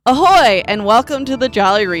Ahoy, and welcome to the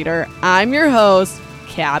Jolly Reader. I'm your host,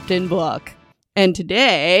 Captain Book. And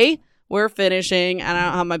today, we're finishing, and I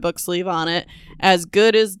don't have my book sleeve on it, As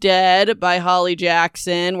Good as Dead by Holly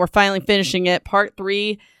Jackson. We're finally finishing it, part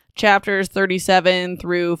 3, chapters 37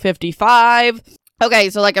 through 55. Okay,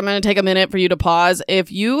 so I'm going to take a minute for you to pause.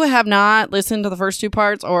 If you have not listened to the first 2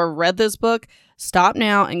 parts or read this book, stop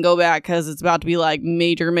now and go back because it's about to be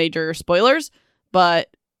major spoilers. But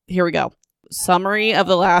here we go. Summary of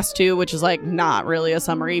the last 2, which is not really a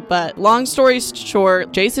summary, but long story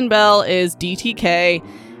short, Jason Bell is DTK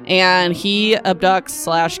and he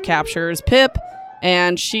abducts / captures Pip,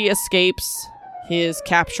 and she escapes his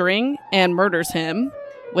capturing and murders him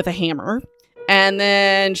with a hammer. And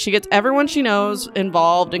then she gets everyone she knows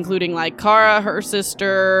involved, including Kara, her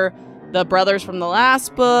sister, the brothers from the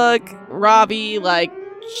last book, Ravi.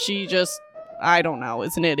 She just, I don't know,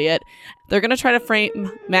 is an idiot. They're going to try to frame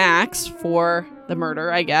Max for the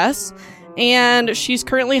murder, I guess. And she's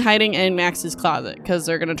currently hiding in Max's closet because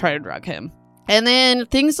they're going to try to drug him. And then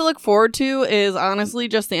things to look forward to is honestly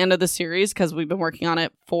just the end of the series because we've been working on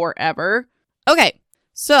it forever. Okay,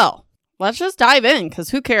 so let's just dive in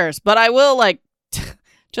because who cares? But I will,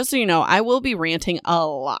 just so you know, I will be ranting a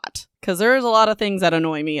lot because there's a lot of things that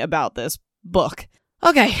annoy me about this book.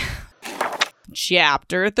 Okay.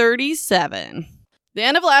 Chapter 37. The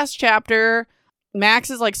end of last chapter, Max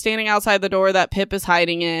is standing outside the door that Pip is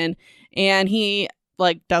hiding in, and he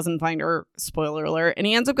doesn't find her, spoiler alert, and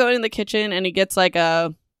he ends up going in the kitchen and he gets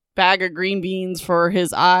a bag of green beans for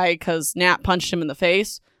his eye because Nat punched him in the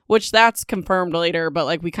face, which that's confirmed later,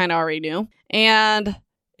 but we kind of already knew. And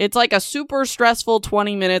it's a super stressful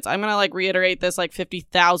 20 minutes. I'm going to reiterate this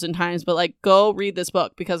 50,000 times, but go read this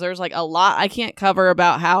book because there's a lot I can't cover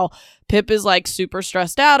about how Pip is super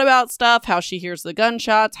stressed out about stuff, how she hears the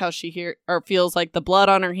gunshots, how she feels the blood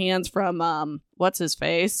on her hands from, what's his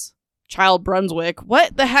face? Child Brunswick.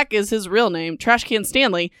 What the heck is his real name? Trashcan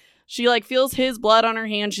Stanley. She feels his blood on her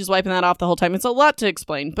hand. She's wiping that off the whole time. It's a lot to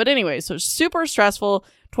explain. But anyway, so super stressful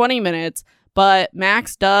 20 minutes. But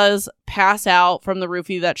Max does pass out from the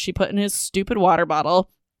roofie that she put in his stupid water bottle.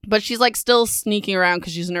 But she's still sneaking around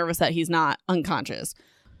because she's nervous that he's not unconscious.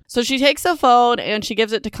 So she takes the phone and she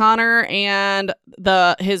gives it to Connor and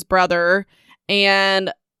his brother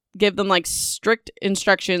and give them strict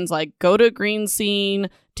instructions go to green scene,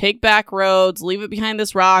 take back roads, leave it behind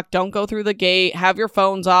this rock, don't go through the gate, have your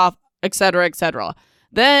phones off, etc., etc.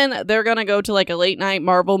 Then they're going to go to a late night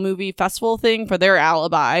Marvel movie festival thing for their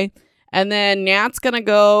alibi. And then Nat's going to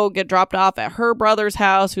go get dropped off at her brother's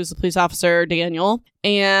house, who's the police officer, Daniel.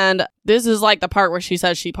 And this is the part where she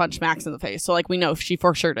says she punched Max in the face. So we know she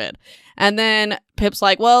for sure did. And then Pip's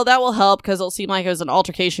well, that will help because it'll seem like it was an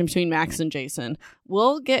altercation between Max and Jason.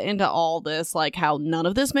 We'll get into all this, how none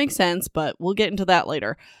of this makes sense, but we'll get into that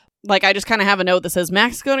later. I just kind of have a note that says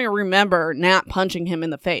Max is going to remember Nat punching him in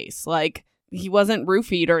the face. He wasn't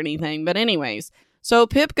roofied or anything. But anyways. So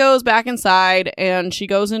Pip goes back inside and she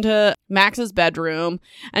goes into Max's bedroom,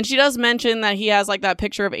 and she does mention that he has that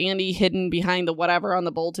picture of Andy hidden behind the whatever on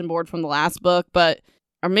the bulletin board from the last book,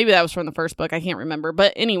 or maybe that was from the first book. I can't remember.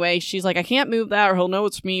 But anyway, she's I can't move that or he'll know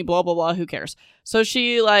it's me, blah, blah, blah. Who cares? So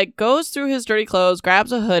she goes through his dirty clothes,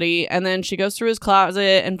 grabs a hoodie, and then she goes through his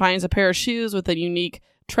closet and finds a pair of shoes with a unique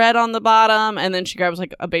tread on the bottom. And then she grabs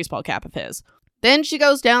a baseball cap of his. Then she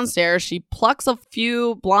goes downstairs, she plucks a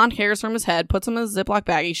few blonde hairs from his head, puts them in a Ziploc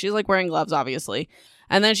baggie. She's wearing gloves, obviously.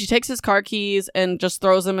 And then she takes his car keys and just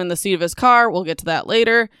throws them in the seat of his car. We'll get to that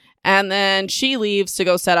later. And then she leaves to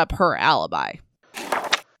go set up her alibi.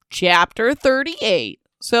 Chapter 38.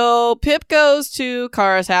 So Pip goes to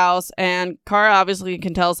Kara's house, and Kara obviously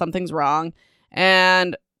can tell something's wrong.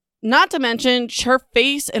 And not to mention, her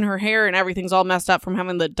face and her hair and everything's all messed up from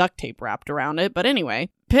having the duct tape wrapped around it. But anyway,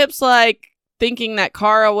 Pip's thinking that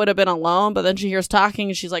Kara would have been alone, but then she hears talking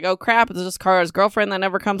and she's oh crap, is this Kara's girlfriend that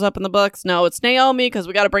never comes up in the books? No, it's Naomi, because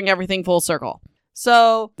we got to bring everything full circle.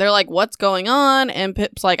 So they're what's going on? And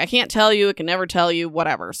Pip's I can't tell you, it can never tell you,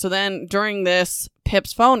 whatever. So then during this,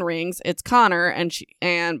 Pip's phone rings. It's Connor,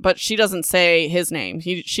 but she doesn't say his name.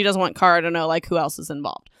 She doesn't want Kara to know who else is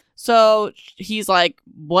involved. So he's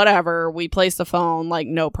whatever, we place the phone,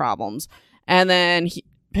 no problems. And then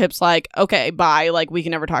Pip's okay, bye. We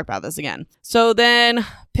can never talk about this again. So then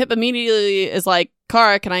Pip immediately is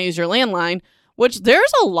Kara, can I use your landline? Which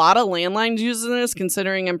there's a lot of landlines used in this,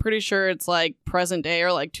 considering I'm pretty sure it's present day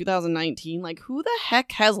or 2019. Who the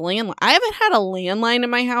heck has landline? I haven't had a landline in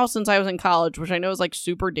my house since I was in college, which I know is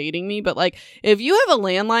super dating me. But if you have a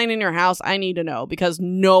landline in your house, I need to know because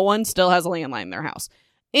no one still has a landline in their house.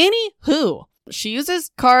 Anywho, She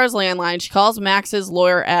uses Kara's landline. She calls Max's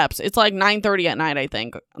lawyer Epps. It's like 9:30 at night, I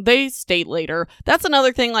think. They state later. That's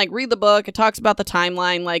another thing. Like, read the book. It talks about the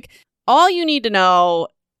timeline. Like, all you need to know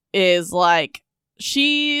is, like,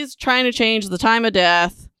 she's trying to change the time of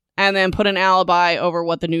death and then put an alibi over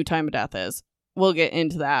what the new time of death is. We'll get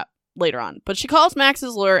into that later on. But she calls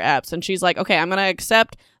Max's lawyer Epps, and she's like, okay, I'm going to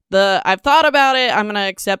accept I've thought about it. I'm going to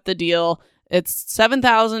accept the deal. It's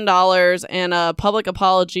 $7,000 and a public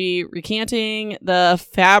apology recanting the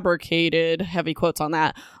fabricated, heavy quotes on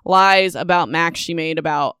that, lies about Max she made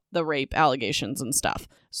about the rape allegations and stuff.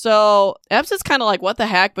 So Epps is kind of like, what the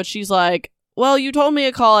heck? But she's like, well, you told me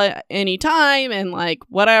to call it any time and like,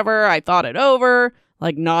 whatever. I thought it over,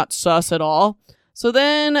 like not sus at all. So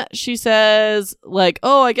then she says, like,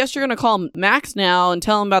 oh, I guess you're going to call Max now and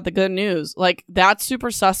tell him about the good news. Like, that's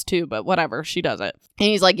super sus too, but whatever. She does it. And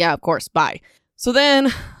he's like, yeah, of course. Bye. So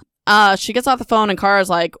then she gets off the phone and Kara's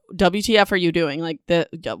like, WTF are you doing? Like,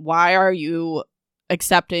 why are you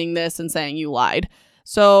accepting this and saying you lied?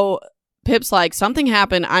 So Pip's like, something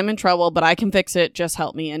happened. I'm in trouble, but I can fix it. Just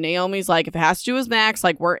help me. And Naomi's like, if it has to do with Max,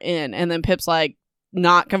 like, we're in. And then Pip's like,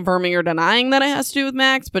 not confirming or denying that it has to do with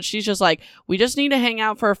Max, but she's just like, we just need to hang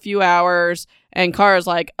out for a few hours. And Kara's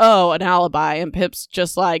like, oh, an alibi. And Pip's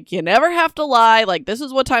just like, you never have to lie. Like, this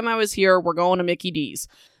is what time I was here. We're going to Mickey D's.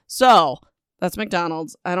 So that's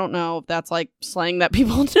McDonald's. I don't know if that's like slang that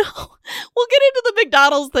people know. We'll get into the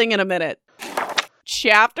McDonald's thing in a minute.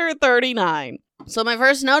 Chapter 39. So my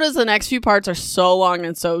first note is the next few parts are so long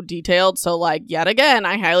and so detailed. So like, yet again,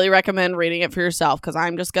 I highly recommend reading it for yourself because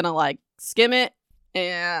I'm just going to like skim it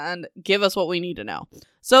and give us what we need to know.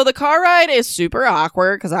 So the car ride is super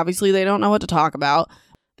awkward because obviously they don't know what to talk about.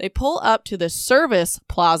 They pull up to the service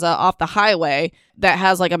plaza off the highway that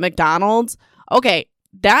has like a McDonald's. Okay,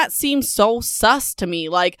 that seems so sus to me.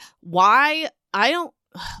 Like, why?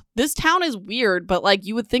 This town is weird, but like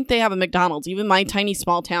you would think they have a McDonald's. Even my tiny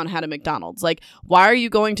small town had a McDonald's. Like, why are you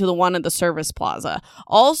going to the one at the service plaza?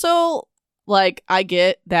 Also, like, I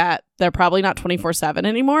get that they're probably not 24/7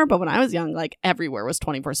 anymore, but when I was young, like, everywhere was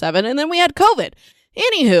 24/7, and then we had COVID.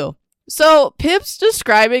 Anywho, so Pip's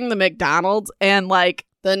describing the McDonald's, and, like,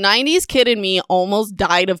 the 90s kid in me almost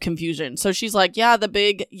died of confusion. So she's like, yeah, the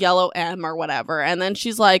big yellow M or whatever, and then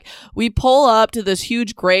she's like, we pull up to this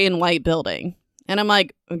huge gray and white building. And I'm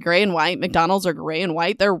like, gray and white? McDonald's are gray and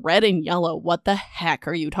white? They're red and yellow. What the heck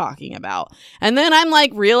are you talking about? And then I'm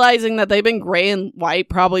like realizing that they've been gray and white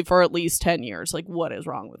probably for at least 10 years. Like, what is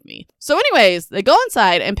wrong with me? So anyways, they go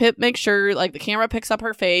inside and Pip makes sure like the camera picks up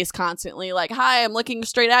her face constantly. Like, hi, I'm looking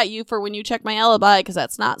straight at you for when you check my alibi because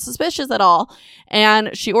that's not suspicious at all.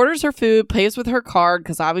 And she orders her food, pays with her card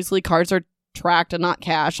because obviously cards are tracked and not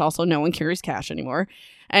cash. Also, no one carries cash anymore.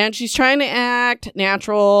 And she's trying to act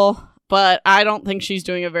natural, but I don't think she's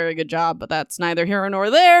doing a very good job, but that's neither here nor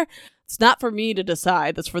there. It's not for me to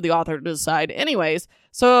decide. That's for the author to decide. Anyways,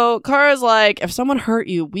 so Kara's like, if someone hurt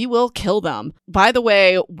you, we will kill them. By the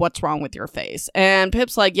way, what's wrong with your face? And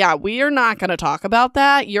Pip's like, yeah, we are not going to talk about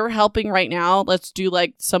that. You're helping right now. Let's do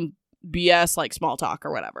like some BS, like small talk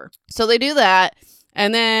or whatever. So they do that.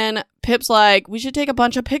 And then Pip's like, we should take a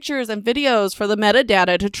bunch of pictures and videos for the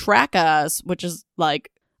metadata to track us, which is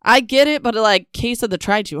like, I get it, but like case of the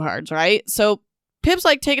try too hards, right? So Pip's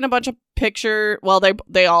like taking a bunch of picture. Well,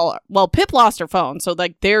 Pip lost her phone. So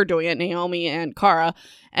like they're doing it, Naomi and Kara.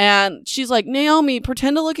 And she's like, Naomi,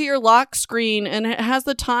 pretend to look at your lock screen and it has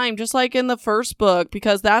the time just like in the first book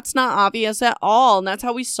because that's not obvious at all. And that's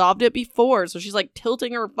how we solved it before. So she's like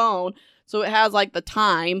tilting her phone. So it has like the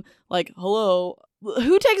time, like, hello,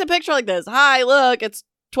 who takes a picture like this? Hi, look, it's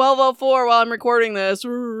 12:04 while I'm recording this.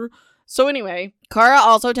 So anyway, Kara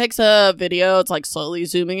also takes a video. It's like slowly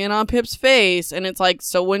zooming in on Pip's face. And it's like,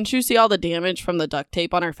 so wouldn't you see all the damage from the duct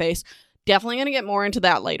tape on her face? Definitely going to get more into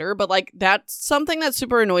that later. But like, that's something that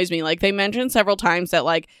super annoys me. Like they mentioned several times that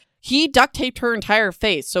like he duct taped her entire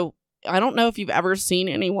face. So I don't know if you've ever seen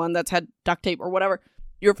anyone that's had duct tape or whatever.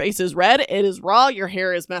 Your face is red. It is raw. Your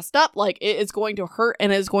hair is messed up. Like it is going to hurt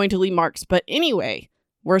and it is going to leave marks. But anyway,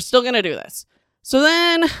 we're still going to do this. So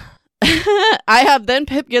then then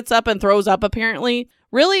Pip gets up and throws up apparently.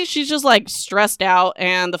 Really, she's just like stressed out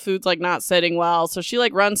and the food's like not sitting well. So she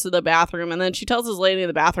like runs to the bathroom and then she tells this lady in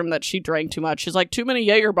the bathroom that she drank too much. She's like, too many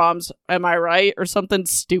Jaeger bombs, am I right? Or something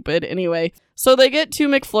stupid. Anyway, so they get 2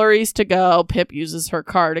 McFlurries to go. Pip uses her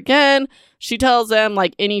card again. She tells them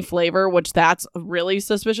like any flavor, which that's really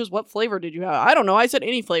suspicious. What flavor did you have? I don't know. I said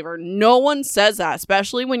any flavor. No one says that,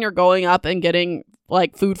 especially when you're going up and getting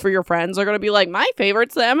like food for your friends. They're going to be like, my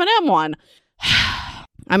favorite's the M&M one.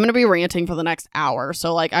 I'm going to be ranting for the next hour.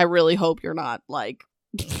 So like, I really hope you're not like,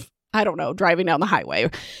 I don't know, driving down the highway.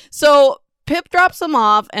 So Pip drops them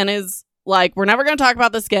off and is like, we're never going to talk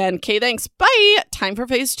about this again. Okay, thanks. Bye. Time for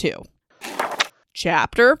phase 2.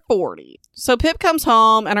 Chapter 40. So Pip comes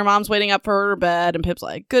home and her mom's waiting up for her bed and Pip's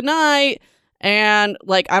like, good night. And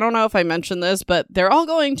like, I don't know if I mentioned this, but they're all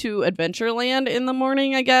going to Adventureland in the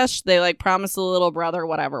morning, I guess. They like promise the little brother,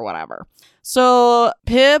 whatever. So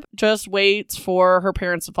Pip just waits for her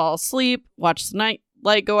parents to fall asleep, watch the night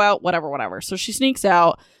light go out, whatever. So she sneaks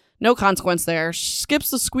out. No consequence there. She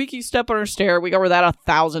skips the squeaky step on her stair. We go over that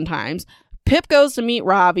 1,000 times. Pip goes to meet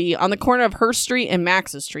Ravi on the corner of her street and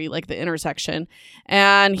Max's street, like the intersection.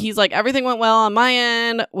 And he's like, everything went well on my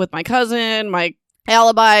end with my cousin, my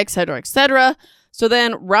alibi, etc. So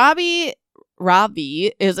then Ravi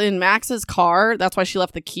is in Max's car. That's why she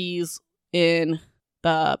left the keys in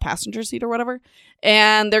the passenger seat or whatever.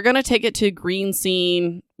 And they're going to take it to Green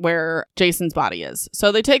Scene where Jason's body is.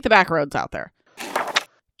 So they take the back roads out there.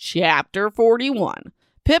 Chapter 41.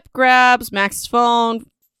 Pip grabs Max's phone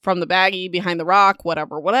from the baggie behind the rock,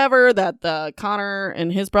 whatever, that the Connor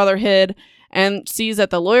and his brother hid, and sees that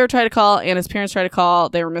the lawyer tried to call and his parents tried to call.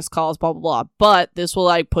 They were missed calls, blah, blah, blah. But this will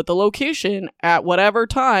like put the location at whatever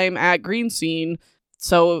time at Green Scene.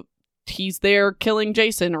 So he's there killing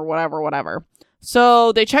Jason or whatever.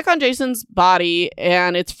 So they check on Jason's body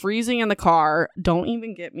and it's freezing in the car. Don't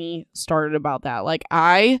even get me started about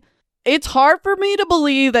that. It's hard for me to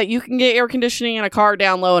believe that you can get air conditioning in a car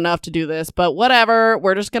down low enough to do this, but whatever.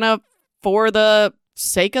 We're just going to, for the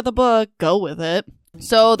sake of the book, go with it.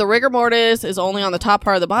 So the rigor mortis is only on the top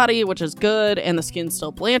part of the body, which is good, and the skin's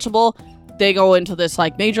still blanchable. They go into this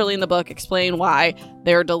like majorly in the book, explain why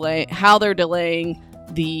how they're delaying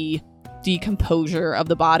the decomposure of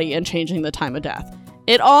the body and changing the time of death.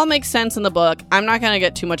 It all makes sense in the book. I'm not going to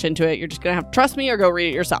get too much into it. You're just going to have to trust me or go read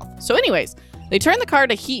it yourself. So anyways, they turn the car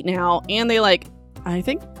to heat now, and they I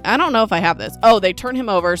don't know if I have this. Oh, they turn him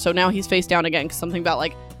over, so now he's face down again, because something about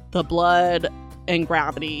like the blood and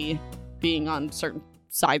gravity being on certain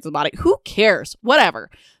sides of the body. Who cares? Whatever.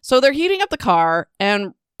 So they're heating up the car,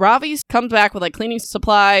 and Ravi comes back with like cleaning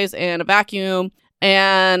supplies and a vacuum,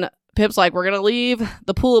 and Pip's like, we're going to leave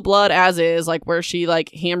the pool of blood as is, like where she like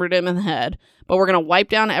hammered him in the head, but we're going to wipe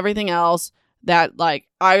down everything else that like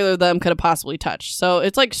either of them could have possibly touched. So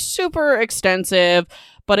it's like super extensive,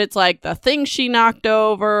 but it's like the thing she knocked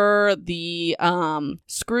over, the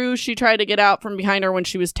screw she tried to get out from behind her when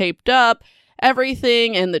she was taped up,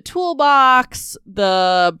 everything in the toolbox,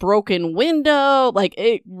 the broken window, like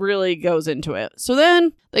it really goes into it. So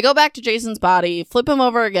then they go back to Jason's body, flip him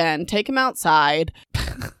over again, take him outside.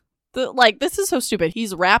 This is so stupid.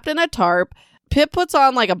 He's wrapped in a tarp. Pip puts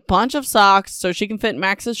on like a bunch of socks so she can fit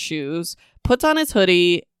Max's shoes, puts on his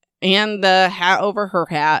hoodie and the hat over her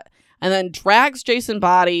hat, and then drags Jason's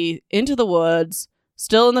body into the woods,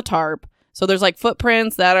 still in the tarp. So there's like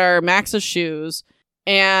footprints that are Max's shoes.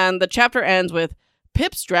 And the chapter ends with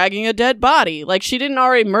Pip's dragging a dead body. Like she didn't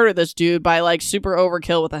already murder this dude by like super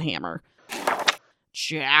overkill with a hammer.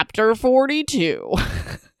 Chapter 42.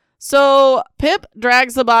 So Pip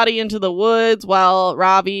drags the body into the woods while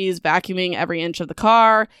Ravi's vacuuming every inch of the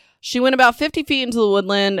car. She went about 50 feet into the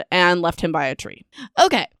woodland and left him by a tree.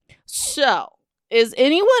 Okay, so is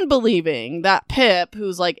anyone believing that Pip,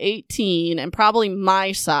 who's like 18 and probably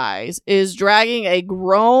my size, is dragging a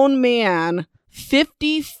grown man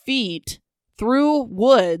 50 feet through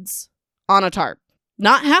woods on a tarp?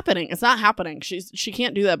 Not happening. It's not happening. She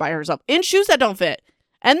can't do that by herself in shoes that don't fit.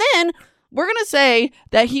 And then we're going to say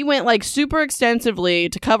that he went like super extensively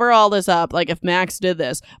to cover all this up, like if Max did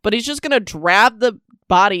this, but he's just going to drag the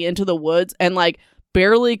body into the woods and like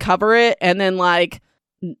barely cover it and then like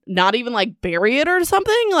not even like bury it or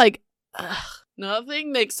something. Like,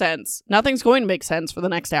 nothing makes sense. Nothing's going to make sense for the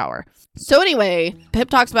next hour. So anyway, Pip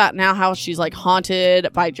talks about now how she's like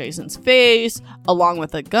haunted by Jason's face, along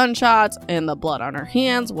with the gunshots and the blood on her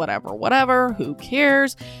hands, whatever, who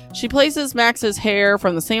cares? She places Max's hair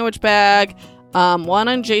from the sandwich bag, one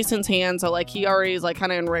on Jason's hand, so like he already is like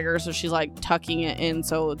kind of in rigor, so she's like tucking it in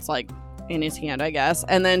so it's like in his hand, I guess.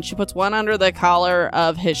 And then she puts one under the collar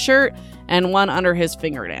of his shirt and one under his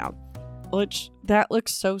fingernail, which that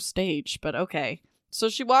looks so staged, but okay. So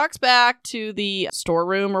she walks back to the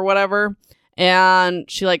storeroom or whatever, and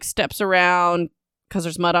she like steps around because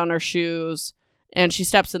there's mud on her shoes, and she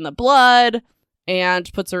steps in the blood and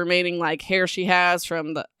puts the remaining like hair she has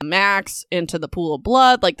from the Max into the pool of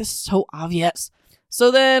blood. Like, this is so obvious. So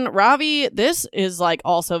then Ravi, this is like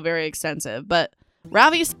also very extensive, but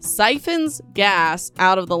Ravi siphons gas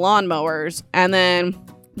out of the lawnmowers, and then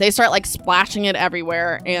they start like splashing it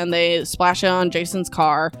everywhere, and they splash it on Jason's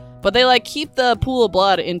car. But they like keep the pool of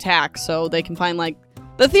blood intact so they can find like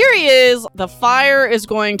The theory is the fire is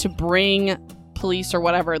going to bring police or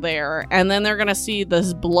whatever there, and then they're going to see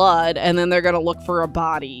this blood, and then they're going to look for a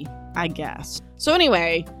body, I guess. So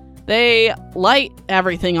anyway, they light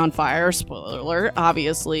everything on fire, spoiler alert,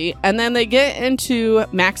 obviously, and then they get into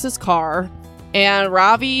Max's car, and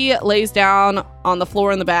Ravi lays down on the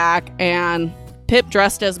floor in the back, and Pip,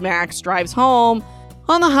 dressed as Max, drives home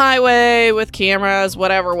on the highway with cameras,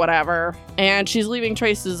 whatever. And she's leaving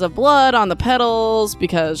traces of blood on the pedals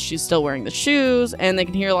because she's still wearing the shoes, and they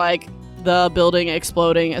can hear, like, the building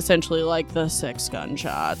exploding, essentially like the 6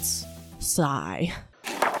 gunshots. Sigh.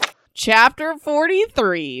 Chapter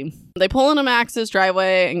 43. They pull into Max's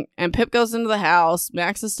driveway, and Pip goes into the house.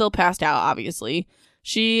 Max is still passed out, obviously.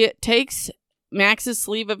 She takes Max's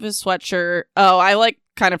sleeve of his sweatshirt. Oh, I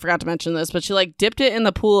kind of forgot to mention this, but she dipped it in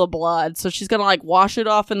the pool of blood. So she's gonna wash it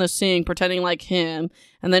off in the sink, pretending like him,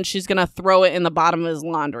 and then she's gonna throw it in the bottom of his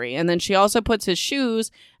laundry. And then she also puts his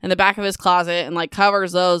shoes in the back of his closet and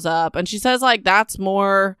covers those up. And she says that's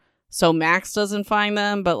more so Max doesn't find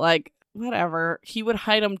them, but whatever. He would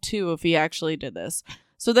hide them too if he actually did this.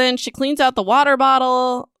 So then she cleans out the water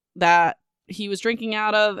bottle that he was drinking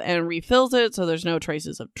out of and refills it so there's no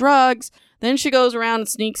traces of drugs. Then she goes around and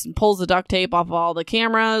sneaks and pulls the duct tape off of all the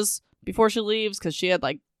cameras before she leaves, because she had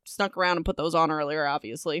snuck around and put those on earlier,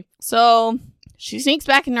 obviously. So she sneaks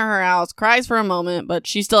back into her house, cries for a moment, but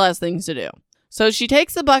she still has things to do. So she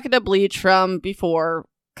takes the bucket of bleach from before,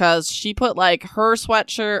 because she put her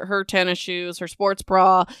sweatshirt, her tennis shoes, her sports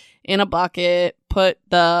bra in a bucket, put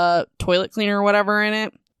the toilet cleaner or whatever in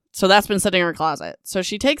it. So that's been sitting in her closet. So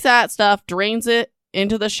she takes that stuff, drains it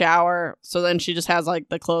into the shower. So then she just has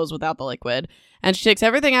the clothes without the liquid. And she takes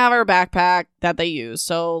everything out of her backpack that they use.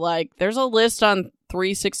 So there's a list on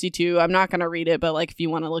 362. I'm not going to read it, but if you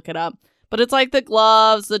want to look it up. But it's the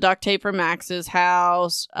gloves, the duct tape from Max's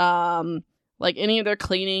house, any of their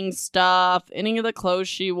cleaning stuff, any of the clothes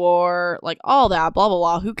she wore, all that, blah, blah,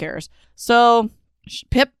 blah. Who cares? So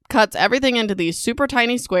Pip cuts everything into these super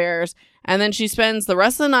tiny squares, and then she spends the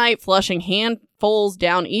rest of the night flushing handfuls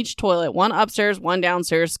down each toilet, one upstairs, one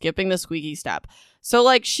downstairs, skipping the squeaky step.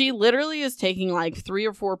 So she literally is taking 3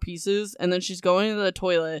 or 4 pieces, and then she's going to the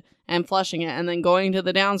toilet and flushing it, and then going to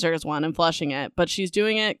the downstairs one and flushing it. But she's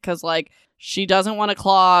doing it because she doesn't want to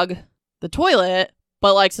clog the toilet,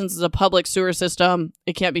 but since it's a public sewer system,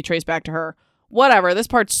 it can't be traced back to her. Whatever, this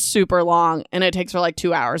part's super long, and it takes her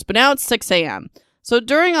 2 hours. But now it's 6 a.m. So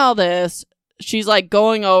during all this, she's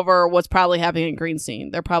going over what's probably happening in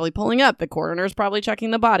Greenstein. They're probably pulling up. The coroner's probably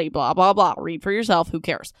checking the body, blah, blah, blah. Read for yourself. Who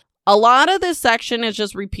cares? A lot of this section is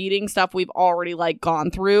just repeating stuff we've already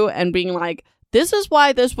gone through and being this is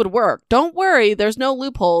why this would work. Don't worry. There's no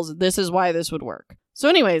loopholes. This is why this would work. So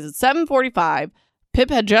anyways, it's 7:45.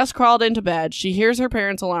 Pip had just crawled into bed. She hears her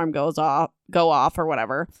parents' alarm go off or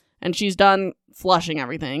whatever, and she's done flushing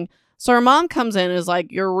everything. So her mom comes in and is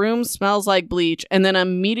your room smells like bleach, and then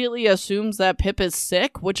immediately assumes that Pip is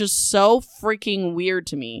sick, which is so freaking weird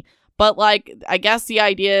to me. But I guess the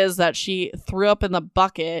idea is that she threw up in the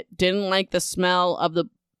bucket, didn't like the smell of the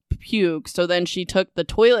puke, so then she took the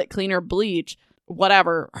toilet cleaner bleach,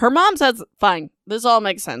 whatever. Her mom says, fine, this all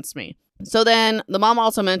makes sense to me. So then the mom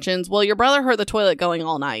also mentions, well, your brother heard the toilet going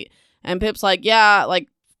all night. And Pip's yeah,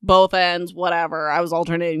 both ends, whatever. I was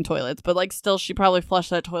alternating toilets, but still, she probably flushed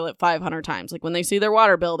that toilet 500 times. When they see their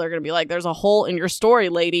water bill, they're going to be there's a hole in your story,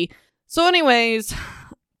 lady. So anyways,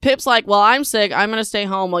 Pip's well, I'm sick. I'm going to stay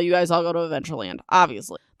home while you guys all go to Adventureland,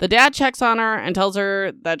 obviously. The dad checks on her and tells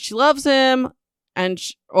her that she loves him,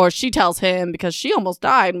 or she tells him because she almost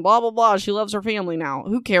died and blah, blah, blah. She loves her family now.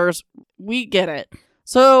 Who cares? We get it.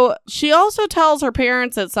 So she also tells her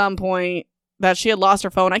parents at some point that she had lost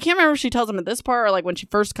her phone. I can't remember if she tells them at this part or when she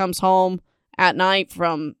first comes home at night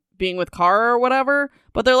from being with Kara or whatever.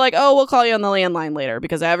 But they're oh, we'll call you on the landline later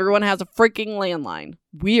because everyone has a freaking landline.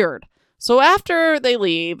 Weird. So after they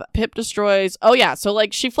leave, Pip destroys... Oh yeah, so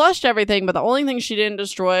she flushed everything, but the only thing she didn't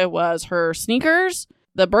destroy was her sneakers,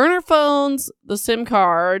 the burner phones, the SIM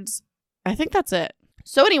cards. I think that's it.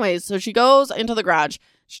 So anyways, so she goes into the garage.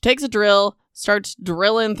 She takes a drill, starts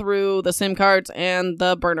drilling through the SIM cards and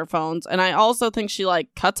the burner phones. And I also think she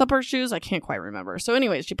cuts up her shoes. I can't quite remember. So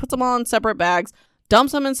anyways, she puts them all in separate bags,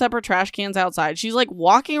 dumps them in separate trash cans outside. She's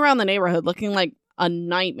walking around the neighborhood looking like a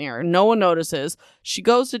nightmare. No one notices. She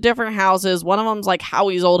goes to different houses. One of them's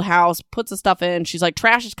Howie's old house, puts the stuff in. She's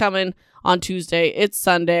trash is coming on Tuesday. It's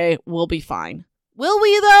Sunday. We'll be fine. Will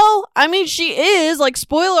we though? I mean, she is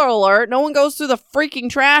spoiler alert. No one goes through the freaking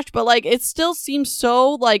trash, but it still seems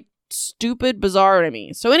so stupid bizarre to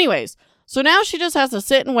me. So anyways, So now she just has to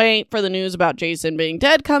sit and wait for the news about Jason being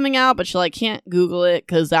dead coming out, but she like can't Google it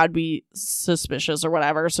because that'd be suspicious or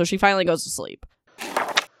whatever. So she finally goes to sleep.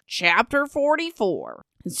 Chapter 44.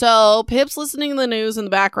 So Pip's listening to the news in the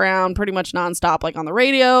background pretty much nonstop, like on the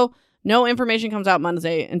radio. No information comes out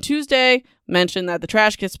Monday and Tuesday. Mentioned that the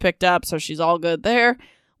trash gets picked up, so she's all good there.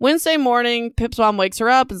 Wednesday morning, Pip's mom wakes her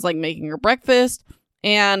up and is like making her breakfast.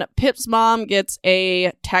 And Pip's mom gets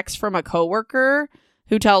a text from a coworker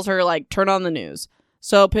who tells her, like, turn on the news.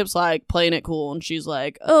 So Pip's, like, playing it cool, and she's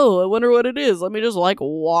like, oh, I wonder what it is. Let me just, like,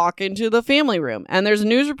 walk into the family room. And there's a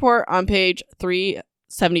news report on page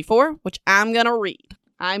 374, which I'm gonna read.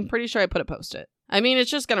 I'm pretty sure I put a post-it. I mean,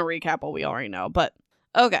 it's just gonna recap what we already know, but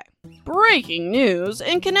okay. Breaking news.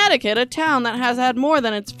 In Connecticut, a town that has had more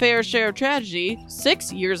than its fair share of tragedy,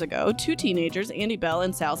 6 years ago, 2 teenagers, Andy Bell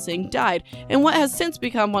and Sal Singh, died in what has since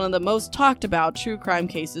become one of the most talked about true crime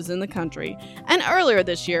cases in the country. And earlier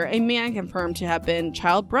this year, a man confirmed to have been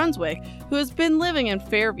Child Brunswick, who has been living in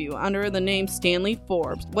Fairview under the name Stanley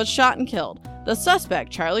Forbes, was shot and killed. The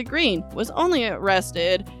suspect, Charlie Green, was only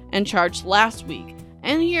arrested and charged last week.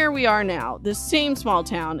 And here we are now, this same small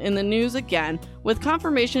town, in the news again, with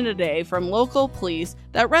confirmation today from local police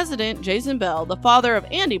that resident Jason Bell, the father of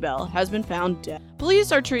Andy Bell, has been found dead.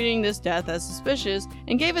 Police are treating this death as suspicious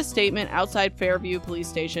and gave a statement outside Fairview Police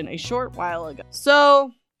Station a short while ago.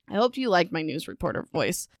 So, I hope you like my news reporter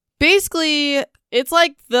voice. Basically, it's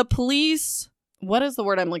like the police, what is the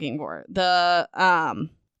word I'm looking for?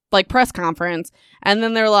 Like press conference, and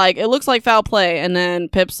then they're like, it looks like foul play, and then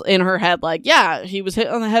Pip's in her head like, yeah, he was hit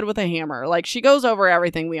on the head with a hammer. Like, she goes over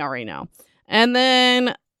everything we already know. And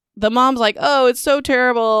then the mom's like, oh, it's so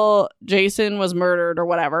terrible, Jason was murdered or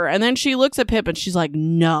whatever. And then she looks at Pip and she's like,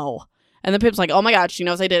 no. And then Pip's like, oh my god, she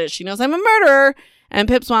knows I did it, she knows I'm a murderer. And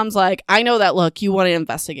Pip's mom's like, I know that look, you want to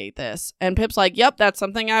investigate this. And Pip's like, yep, that's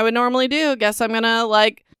something I would normally do. Guess I'm gonna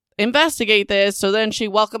like investigate this. So then she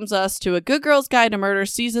welcomes us to A Good Girl's Guide to Murder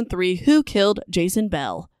Season 3, Who Killed Jason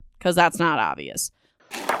Bell? Because that's not obvious.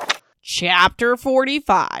 Chapter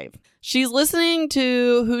 45. She's listening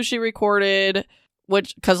to who she recorded,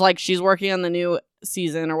 which, because like she's working on the new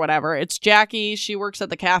season or whatever. It's Jackie. She works at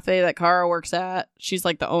the cafe that Kara works at. She's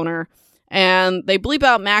like the owner. And they bleep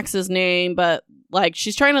out Max's name, but like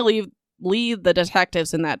she's trying to lead the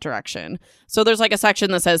detectives in that direction. So there's like a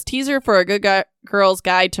section that says teaser for A Good Girl's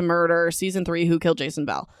Guide to Murder Season 3, Who Killed Jason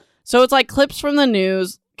Bell? So it's like clips from the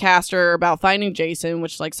newscaster about finding Jason,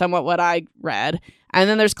 which is like somewhat what I read. And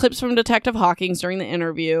then there's clips from Detective Hawkins during the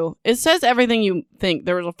interview. It says everything you think.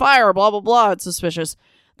 There was a fire, blah, blah, blah. It's suspicious.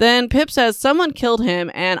 Then Pip says someone killed him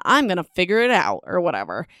and I'm going to figure it out or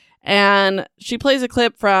whatever. And she plays a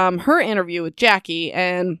clip from her interview with Jackie,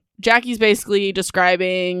 and Jackie's basically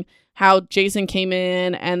describing how Jason came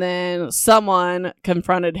in and then someone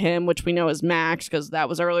confronted him, which we know is Max because that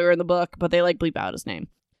was earlier in the book, but they like bleep out his name.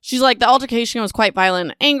 She's like, the altercation was quite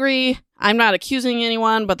violent and angry. I'm not accusing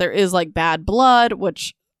anyone, but there is like bad blood,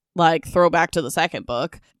 which like throwback to the second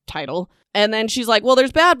book title. And then she's like, well,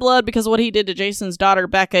 there's bad blood because of what he did to Jason's daughter,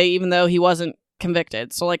 Becca, even though he wasn't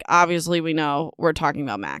convicted. So like, obviously we know we're talking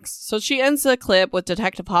about Max. So she ends the clip with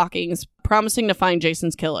Detective Hawkins promising to find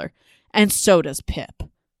Jason's killer. And so does Pip.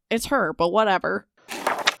 It's her, but whatever.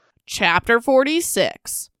 Chapter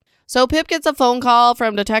 46. So Pip gets a phone call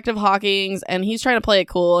from Detective Hawkins, and he's trying to play it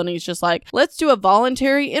cool, and he's just like, let's do a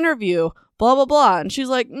voluntary interview, blah, blah, blah. And she's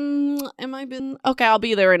like, okay, I'll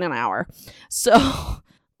be there in an hour. So,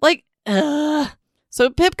 like, So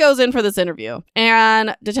Pip goes in for this interview,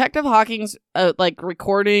 and Detective Hawkins,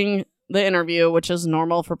 recording the interview, which is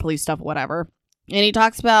normal for police stuff, whatever. And he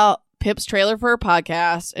talks about Pip's trailer for her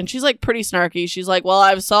podcast, and she's like pretty snarky. She's like, well,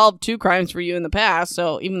 I've solved 2 crimes for you in the past,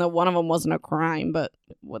 so even though one of them wasn't a crime, but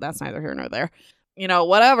well, that's neither here nor there, you know,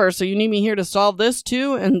 whatever. So you need me here to solve this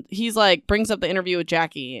too? And he's like, brings up the interview with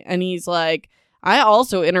Jackie, and he's like, I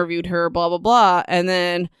also interviewed her, blah, blah, blah. And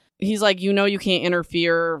then he's like, you know, you can't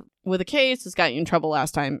interfere with a case. This got you in trouble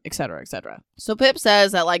last time, etc., etc. So Pip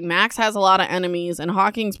says that like Max has a lot of enemies, and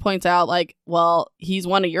Hawkins points out like, well, he's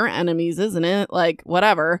one of your enemies, isn't it? Like,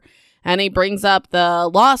 whatever. And he brings up the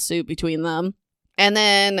lawsuit between them. And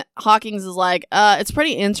then Hawkins is like, it's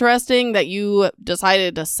pretty interesting that you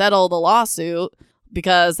decided to settle the lawsuit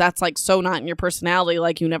because that's like so not in your personality.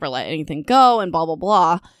 Like you never let anything go and blah, blah,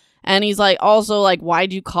 blah. And he's like, also like,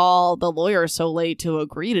 why'd you call the lawyer so late to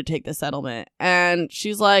agree to take the settlement? And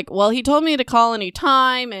she's like, well, he told me to call any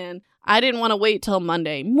time and I didn't want to wait till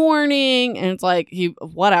Monday morning. And it's like,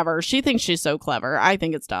 whatever. She thinks she's so clever. I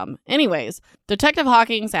think it's dumb. Anyways, Detective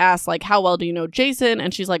Hawkins asks, like, how well do you know Jason?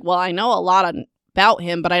 And she's like, well, I know a lot about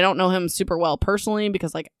him, but I don't know him super well personally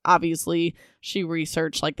because, like, obviously she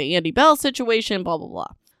researched, like, the Andy Bell situation, blah, blah,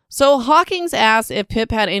 blah. So Hawkins asked if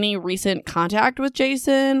Pip had any recent contact with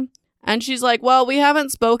Jason, and she's like, well, we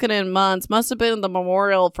haven't spoken in months. Must have been the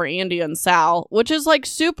memorial for Andy and Sal, which is, like,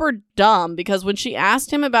 super dumb because when she asked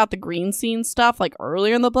him about the green scene stuff, like,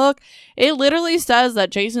 earlier in the book, it literally says that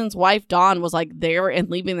Jason's wife, Dawn, was, like, there and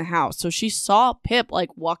leaving the house. So she saw Pip,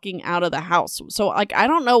 like, walking out of the house. So, like, I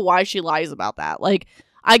don't know why she lies about that. Like,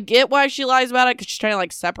 I get why she lies about it because she's trying to,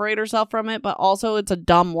 like, separate herself from it, but also it's a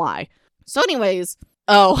dumb lie. So anyways,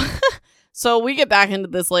 so we get back into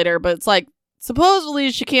this later, but it's like,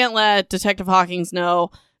 supposedly, she can't let Detective Hawkins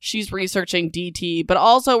know she's researching DT, but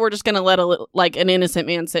also we're just going to let an innocent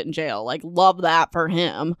man sit in jail. Like, love that for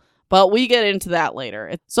him. But we get into that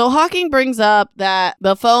later. So Hawkins brings up that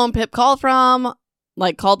the phone Pip called from,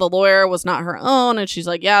 like, called the lawyer, was not her own. And she's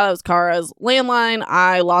like, yeah, that was Kara's landline.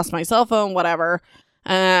 I lost my cell phone, whatever.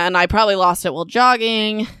 And I probably lost it while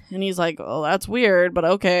jogging. And he's like, oh, that's weird, but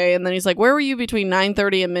okay. And then he's like, where were you between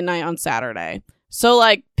 9:30 and midnight on Saturday? So,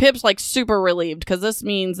 like, Pip's, like, super relieved because this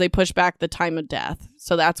means they push back the time of death.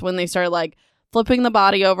 So that's when they start, like, flipping the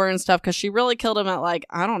body over and stuff because she really killed him at, like,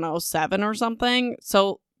 I don't know, 7 or something.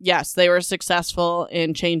 So, yes, they were successful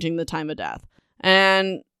in changing the time of death.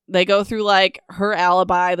 And they go through, like, her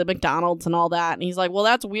alibi, the McDonald's and all that. And he's like, well,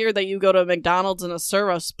 that's weird that you go to a McDonald's in a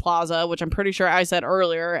service plaza, which I'm pretty sure I said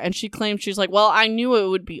earlier. And she claims, she's like, well, I knew it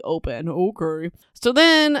would be open. Okay. So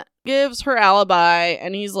then gives her alibi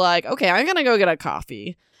and he's like, okay, I'm gonna go get a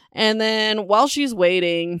coffee. And then while she's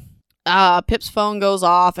waiting, Pip's phone goes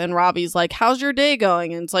off and Robbie's like, how's your day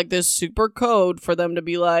going? And it's like this super code for them to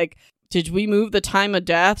be like, did we move the time of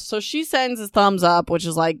death? So she sends a thumbs up, which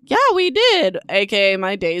is like, yeah, we did. AKA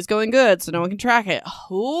my day's going good, so no one can track it.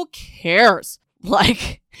 Who cares?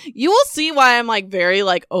 Like, you will see why I'm, like, very,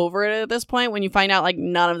 like, over it at this point when you find out, like,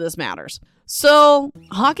 none of this matters. So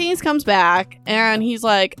Hawkins comes back and he's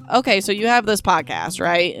like, okay, so you have this podcast,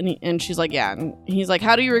 right? And she's like, yeah. And he's like,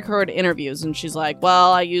 how do you record interviews? And she's like,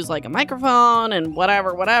 well, I use, like, a microphone and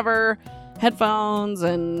whatever, headphones.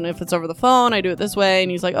 And if it's over the phone, I do it this way. And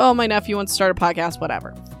he's like, oh, my nephew wants to start a podcast,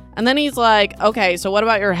 whatever. And then he's like, okay, so what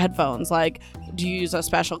about your headphones? Like, do you use a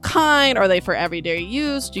special kind? Are they for everyday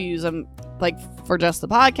use? Do you use them, like, for just the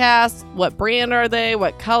podcast? What brand are they?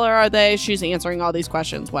 What color are they? She's answering all these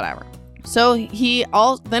questions, whatever. So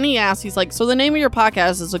then he asks, he's like, so the name of your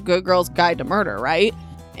podcast is A Good Girl's Guide to Murder, right?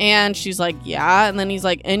 And she's like, yeah. And then he's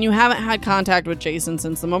like, and you haven't had contact with Jason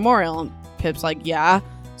since the memorial? And Pip's like, yeah.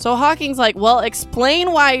 So Hawkins like, well,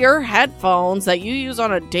 explain why your headphones that you use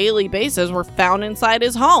on a daily basis were found inside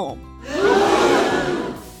his home.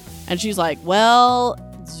 And she's like, well,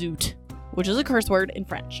 zoot, which is a curse word in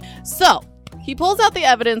French. So he pulls out the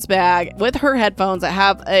evidence bag with her headphones that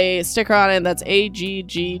have a sticker on it that's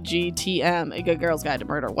AGGGTM, A Good Girl's Guide to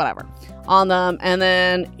Murder, whatever, on them. And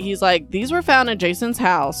then he's like, these were found in Jason's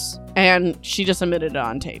house, and she just admitted it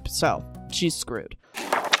on tape. So she's screwed.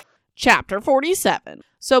 Chapter 47.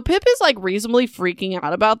 So Pip is like reasonably freaking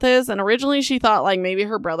out about this. And originally she thought like maybe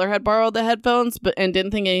her brother had borrowed the headphones and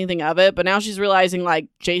didn't think anything of it. But now she's realizing like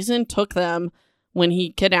Jason took them when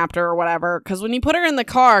he kidnapped her or whatever. Because when he put her in the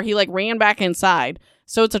car, he like ran back inside.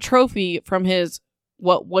 So it's a trophy from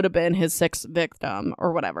what would have been his sixth victim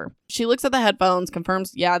or whatever. She looks at the headphones,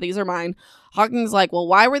 confirms, yeah, these are mine. Hawkins like, well,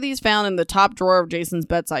 why were these found in the top drawer of Jason's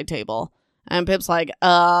bedside table? And Pip's like,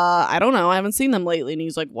 I don't know. I haven't seen them lately. And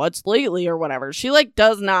he's like, what's lately or whatever. She like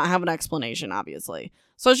does not have an explanation, obviously.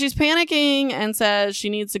 So she's panicking and says she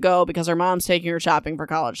needs to go because her mom's taking her shopping for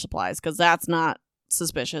college supplies because that's not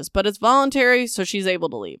suspicious, but it's voluntary, so she's able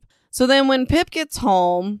to leave. So then when Pip gets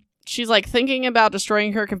home, she's like thinking about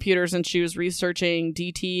destroying her computer since she was researching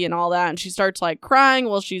DT and all that, and she starts like crying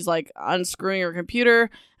while she's like unscrewing her computer,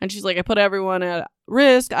 and she's like, I put everyone at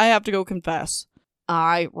risk, I have to go confess.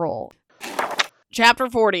 I roll. Chapter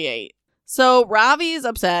 48. So Ravi's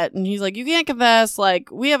upset and he's like, you can't confess, like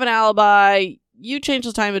we have an alibi, you changed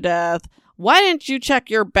the time of death, why didn't you check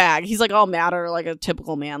your bag? He's like all mad at her like a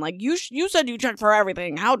typical man. Like, you said you checked for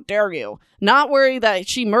everything. How dare you? Not worried that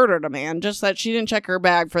she murdered a man, just that she didn't check her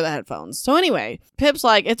bag for the headphones. So anyway, Pip's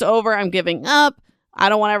like, it's over. I'm giving up. I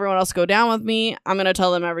don't want everyone else to go down with me. I'm going to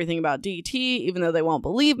tell them everything about DT, even though they won't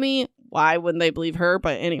believe me. Why wouldn't they believe her?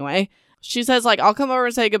 But anyway, she says like, I'll come over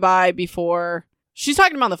and say goodbye before... She's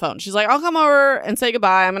talking to him on the phone. She's like, I'll come over and say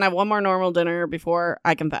goodbye. I'm going to have one more normal dinner before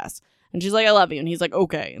I confess. And she's like, I love you. And he's like,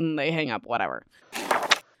 okay. And they hang up, whatever.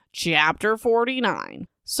 Chapter 49.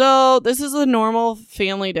 So this is a normal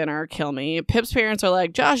family dinner. Kill me. Pip's parents are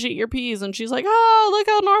like, Josh, eat your peas. And she's like, oh, look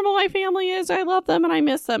how normal my family is. I love them and I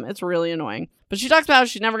miss them. It's really annoying. But she talks about how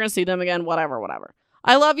she's never going to see them again. Whatever.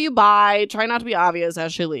 I love you. Bye. Try not to be obvious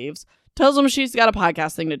as she leaves. Tells them she's got a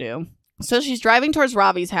podcast thing to do. So she's driving towards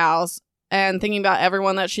Ravi's house and thinking about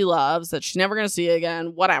everyone that she loves, that she's never going to see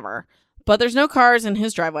again. Whatever. But there's no cars in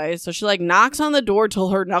his driveway, so she, knocks on the door till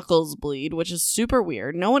her knuckles bleed, which is super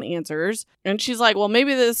weird. No one answers. And she's like, well,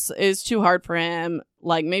 maybe this is too hard for him.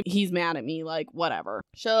 Maybe he's mad at me, whatever.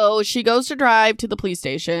 So she goes to drive to the police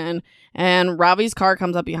station, and Ravi's car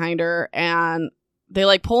comes up behind her, and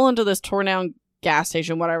they, pull into this torn-down gas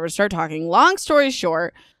station, whatever, start talking. Long story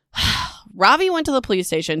short, Ravi went to the police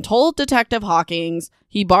station, told Detective Hawkins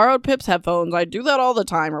he borrowed Pip's headphones. I do that all the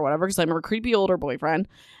time or whatever because I'm her creepy older boyfriend.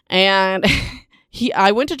 And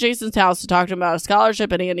I went to Jason's house to talk to him about a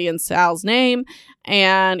scholarship in Andy and Sal's name,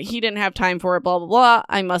 and he didn't have time for it, blah, blah, blah.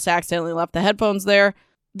 I must have accidentally left the headphones there.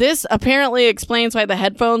 This apparently explains why the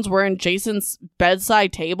headphones were in Jason's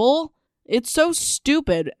bedside table. It's so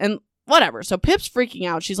stupid. And whatever. So Pip's freaking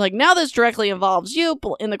out. She's like, now this directly involves you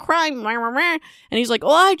in the crime. And he's like,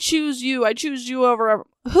 well, I choose you. I choose you over.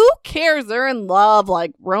 Who cares? They're in love,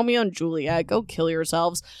 like Romeo and Juliet. Go kill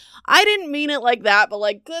yourselves. I didn't mean it like that,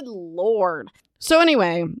 but good Lord. So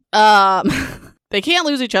anyway, they can't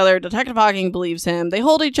lose each other. Detective Hawking believes him. They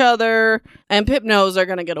hold each other, and Pip knows they're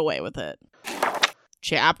going to get away with it.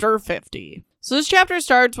 Chapter 50. So this chapter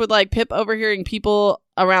starts with Pip overhearing people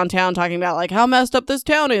around town talking about how messed up this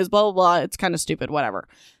town is, blah, blah, blah. It's kind of stupid, whatever.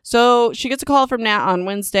 So she gets a call from Nat on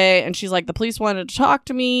Wednesday, and she's like, the police wanted to talk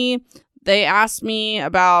to me. They asked me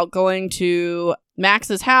about going to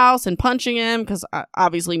Max's house and punching him because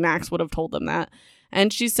obviously Max would have told them that.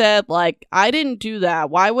 And she said, I didn't do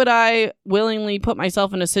that. Why would I willingly put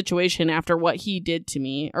myself in a situation after what he did to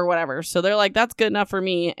me or whatever? So they're like, that's good enough for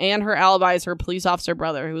me. And her alibi is her police officer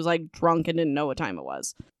brother who was drunk and didn't know what time it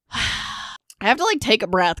was. I have to take a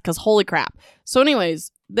breath because holy crap. So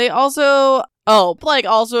anyways, they also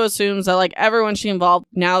also assumes that everyone she involved,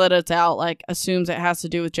 now that it's out, assumes it has to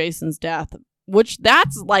do with Jason's death, which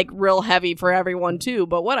that's real heavy for everyone too,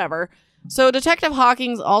 but whatever. So Detective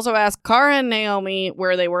Hawkins also asked Kara and Naomi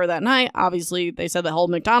where they were that night. Obviously, they said the whole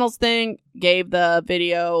McDonald's thing, gave the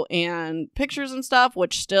video and pictures and stuff,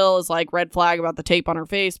 which still is red flag about the tape on her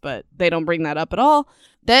face, but they don't bring that up at all.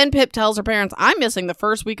 Then Pip tells her parents, I'm missing the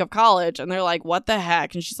first week of college. And they're like, what the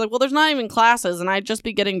heck? And she's like, well, there's not even classes and I'd just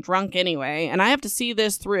be getting drunk anyway. And I have to see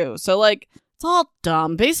this through. So it's all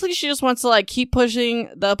dumb. Basically, she just wants to keep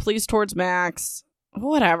pushing the police towards Max.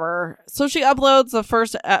 Whatever. So she uploads the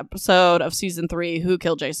first episode of season 3, Who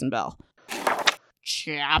Killed Jason Bell?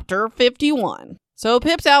 Chapter 51. So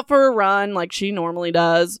Pip's out for a run like she normally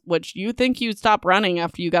does, which you think you'd stop running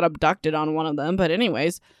after you got abducted on one of them. But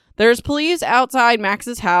anyways, there's police outside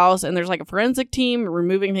Max's house, and there's a forensic team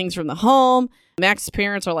removing things from the home. Max's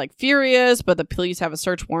parents are furious, but the police have a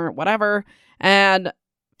search warrant, whatever. And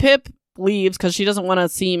Pip leaves because she doesn't want to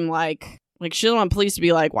seem she doesn't want police to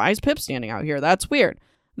be why is Pip standing out here? That's weird.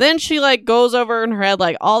 Then she goes over in her head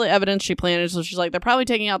all the evidence she planted. So she's they're probably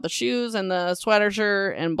taking out the shoes and the sweater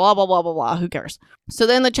shirt and blah, blah, blah, blah, blah. Who cares? So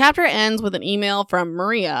then the chapter ends with an email from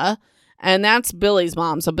Maria, and that's Billy's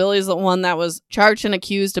mom. So Billy's the one that was charged and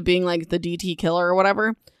accused of being the DT killer or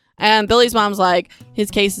whatever. And Billy's mom's his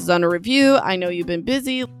case is under review. I know you've been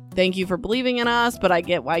busy. Thank you for believing in us, but I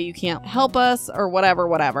get why you can't help us or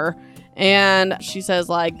whatever. And she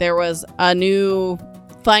says there was a new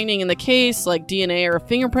finding in the case, DNA or a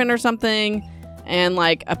fingerprint or something. And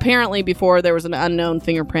apparently before there was an unknown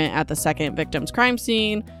fingerprint at the second victim's crime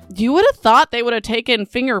scene. You would have thought they would have taken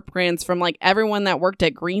fingerprints from everyone that worked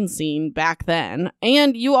at Green Scene back then.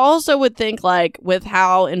 And you also would think with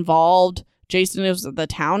how involved Jason is with the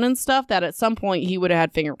town and stuff, that at some point he would have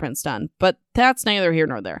had fingerprints done. But that's neither here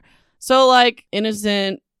nor there. So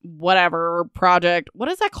innocent whatever project, what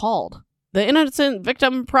is that called? The Innocent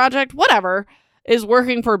Victim Project, whatever, is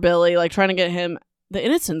working for Billy, trying to get him the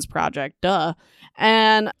Innocence Project, duh.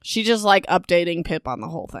 And she just updating Pip on the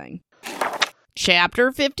whole thing.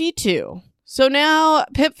 Chapter 52. So now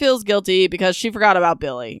Pip feels guilty because she forgot about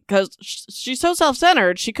Billy. Because she's so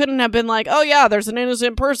self-centered, she couldn't have been oh yeah, there's an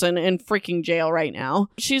innocent person in freaking jail right now.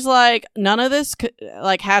 She's none of this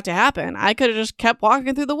had to happen. I could have just kept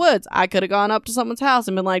walking through the woods. I could have gone up to someone's house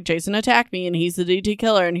and been Jason attacked me and he's the DT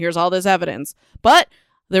killer and here's all this evidence. But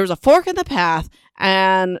there was a fork in the path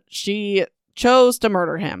and she chose to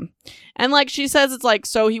murder him. And she says it's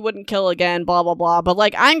so he wouldn't kill again, blah, blah, blah. But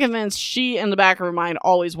I'm convinced she, in the back of her mind,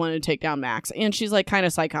 always wanted to take down Max. And she's kind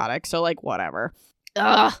of psychotic. So whatever.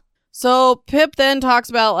 Ugh. So Pip then talks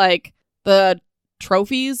about the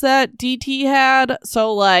trophies that DT had.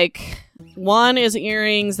 So like one is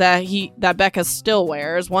earrings that Becca still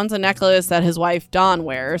wears. One's a necklace that his wife Dawn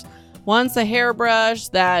wears. One's a hairbrush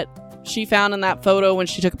that she found in that photo when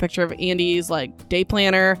she took a picture of Andy's like day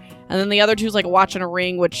planner. And then the other two is like a watch and a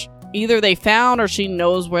ring, which either they found or she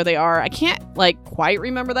knows where they are. I can't like quite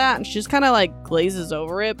remember that. And she just kind of like glazes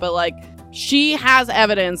over it. But like she has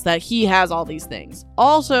evidence that he has all these things.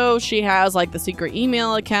 Also, she has like the secret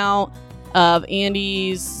email account of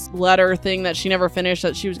Andy's letter thing that she never finished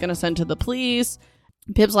that she was going to send to the police.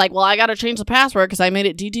 Pip's like, well, I got to change the password because I made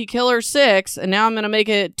it DT Killer 6 and now I'm going to make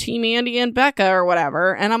it Team Andy and Becca or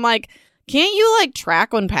whatever. And I'm like, can't you like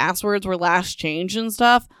track when passwords were last changed and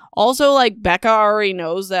stuff? Also, like Becca already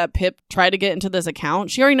knows that Pip tried to get into this account.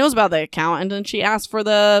 She already knows about the account and then she asked for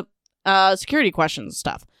the security questions and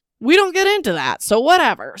stuff. We don't get into that, so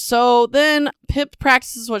whatever. So then Pip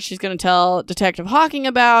practices what she's going to tell Detective Hawking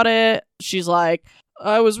about it. She's like,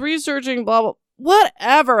 I was researching blah, blah,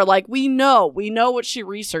 whatever. Like, we know what she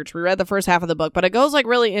researched. We read the first half of the book, but it goes like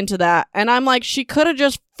really into that. And I'm like, she could have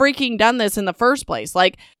just freaking done this in the first place.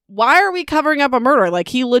 Like, why are we covering up a murder? Like,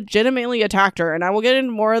 he legitimately attacked her. And I will get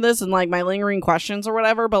into more of this in like my lingering questions or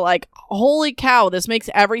whatever. But like, holy cow, this makes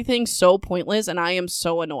everything so pointless. And I am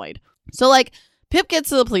so annoyed. So like, Pip gets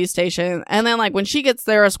to the police station, and then, like, when she gets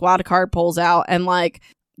there, a squad car pulls out, and, like,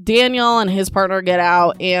 Daniel and his partner get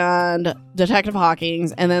out, and Detective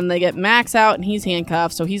Hawkins, and then they get Max out, and he's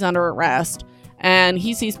handcuffed, so he's under arrest, and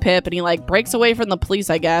he sees Pip, and he, like, breaks away from the police,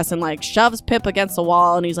 I guess, and, like, shoves Pip against the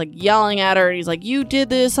wall, and he's, like, yelling at her, and he's like, you did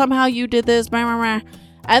this, somehow you did this, blah, blah, blah.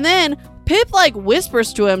 And then Pip, like,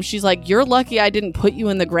 whispers to him, she's like, you're lucky I didn't put you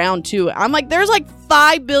in the ground, too. I'm like, there's, like,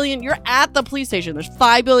 5 billion, you're at the police station, there's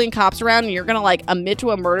 5 billion cops around, and you're gonna, like, admit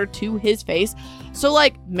to a murder to his face. So,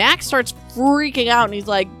 like, Max starts freaking out, and he's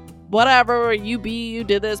like, whatever, you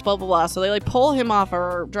did this, blah, blah, blah. So they, like, pull him off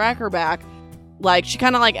her, drag her back. Like, she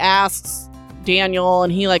kind of, like, asks Daniel,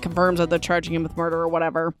 and he, like, confirms that they're charging him with murder or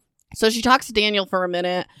whatever. So she talks to Daniel for a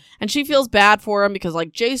minute, and she feels bad for him because,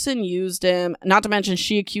 like, Jason used him. Not to mention,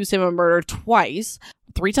 she accused him of murder twice.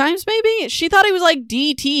 3 times, maybe? She thought he was, like,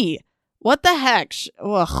 DT. What the heck?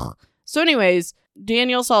 Ugh. So anyways,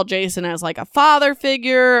 Daniel saw Jason as, like, a father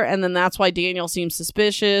figure, and then that's why Daniel seems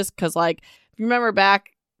suspicious, because, like, if you remember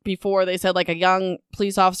back before, they said, like, a young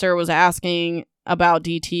police officer was asking about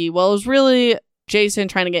DT. Well, it was really Jason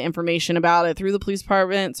trying to get information about it through the police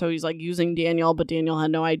department, so he's like using Daniel, but Daniel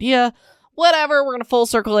had no idea. Whatever, we're gonna full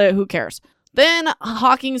circle it, who cares? Then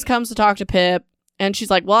Hawkins comes to talk to Pip, and she's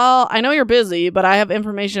like, well, I know you're busy, but I have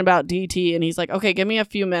information about DT, and he's like, okay, give me a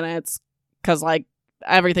few minutes, because like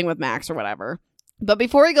everything with Max or whatever. But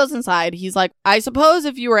before he goes inside, he's like, I suppose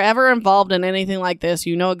if you were ever involved in anything like this,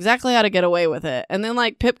 you know exactly how to get away with it. And then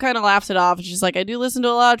like Pip kind of laughs it off, and she's like, I do listen to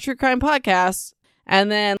a lot of true crime podcasts.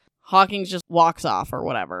 And then Hawkins just walks off or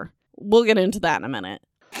whatever. We'll get into that in a minute.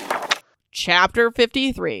 Chapter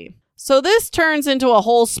 53. So this turns into a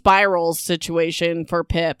whole spiral situation for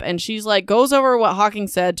Pip. And she's like, goes over what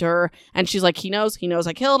Hawkins said to her. And she's like, he knows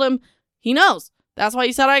I killed him. He knows. That's why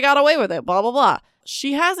he said I got away with it. Blah, blah, blah.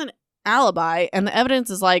 She has an alibi. And the evidence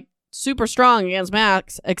is like super strong against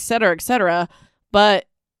Max, etc., etc. But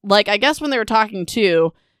like, I guess when they were talking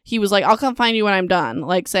too, he was like, I'll come find you when I'm done.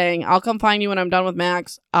 Like saying, I'll come find you when I'm done with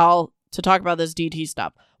Max. To talk about this DT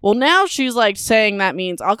stuff. Well, now she's like saying that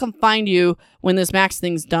means I'll come find you when this Max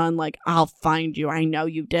thing's done. Like, I'll find you. I know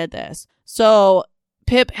you did this. So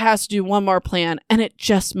Pip has to do one more plan, and it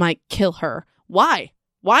just might kill her. Why?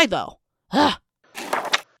 Why though?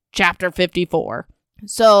 Chapter 54.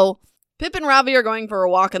 So Pip and Ravi are going for a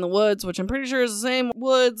walk in the woods, which I'm pretty sure is the same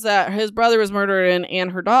woods that his brother was murdered in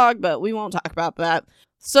and her dog, but we won't talk about that.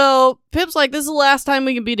 So Pip's like, this is the last time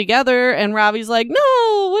we can be together. And Ravi's like,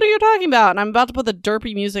 no, what are you talking about? And I'm about to put the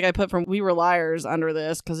derpy music I put from We Were Liars under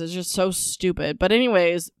this because it's just so stupid. But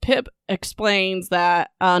anyways, Pip explains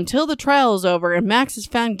that until the trial is over and Max is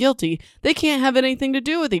found guilty, they can't have anything to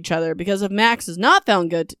do with each other because if Max is not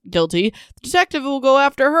found guilty, the detective will go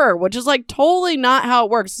after her, which is like totally not how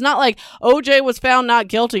it works. It's not like OJ was found not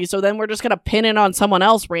guilty, so then we're just going to pin it on someone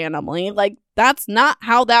else randomly. Like, that's not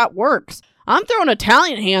how that works. I'm throwing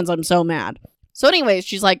Italian hands, I'm so mad. So anyways,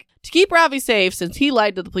 she's like, to keep Ravi safe, since he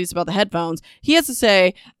lied to the police about the headphones, he has to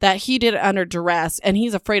say that he did it under duress, and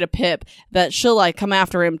he's afraid of Pip, that she'll like come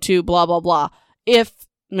after him too, blah, blah, blah, if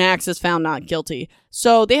Max is found not guilty.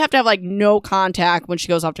 So they have to have like no contact when she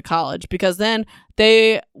goes off to college, because then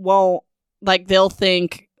they won't, like, they'll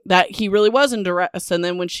think that he really was in duress, and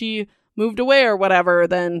then when she moved away or whatever,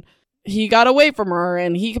 then he got away from her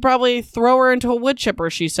and he could probably throw her into a wood chipper.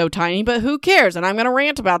 She's so tiny, but who cares? And I'm going to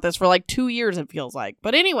rant about this for like 2 years, it feels like.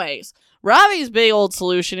 But anyways, Ravi's big old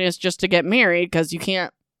solution is just to get married because you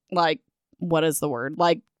can't, like, what is the word?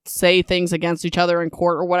 Like, say things against each other in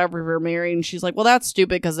court or whatever if you're married. And she's like, well, that's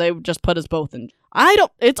stupid because they would just put us both in.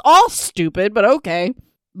 It's all stupid, but okay.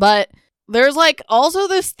 But there's, like, also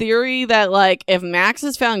this theory that, like, if Max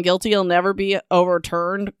is found guilty, he'll never be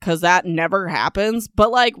overturned because that never happens.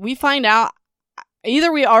 But, like, we find out, either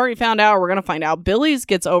we already found out or we're going to find out, Billy's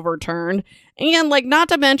gets overturned. And, like, not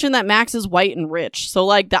to mention that Max is white and rich. So,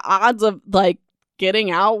 like, the odds of, like, getting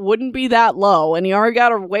out wouldn't be that low. And he already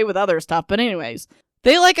got away with other stuff. But anyways,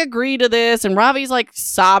 they, like, agree to this. And Ravi's, like,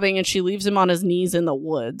 sobbing and she leaves him on his knees in the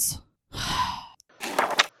woods.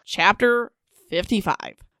 Chapter 55.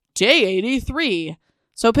 Day 83.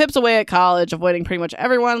 So Pip's away at college, avoiding pretty much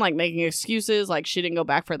everyone, like making excuses, like she didn't go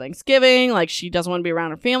back for Thanksgiving, like she doesn't want to be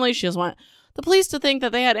around her family, she doesn't want the police to think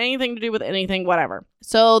that they had anything to do with anything, whatever.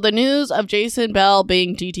 So the news of Jason Bell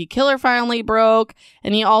being DT killer finally broke,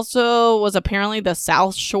 and he also was apparently the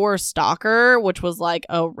South Shore stalker, which was like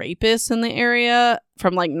a rapist in the area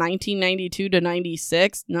from like 1992 to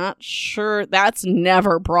 96. Not sure, that's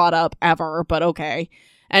never brought up ever, but okay.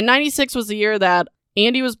 And 96 was the year that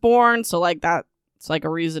Andy was born, so like that's like a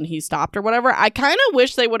reason he stopped or whatever. I kind of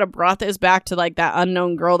wish they would have brought this back to like that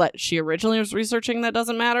unknown girl that she originally was researching that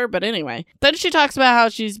doesn't matter, but anyway. Then she talks about how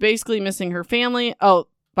she's basically missing her family. Oh,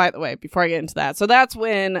 by the way, before I get into that. So that's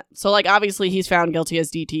when, so like obviously he's found guilty as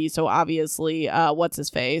DT, so obviously what's his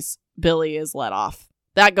face? Billy is let off.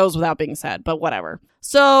 That goes without being said, but whatever.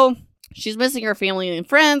 So she's missing her family and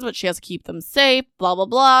friends, but she has to keep them safe, blah, blah,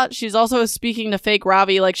 blah. She's also speaking to fake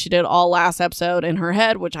Ravi like she did all last episode in her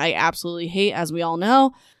head, which I absolutely hate, as we all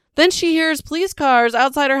know. Then she hears police cars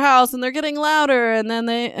outside her house, and they're getting louder, and then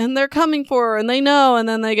they're coming for her, and they know, and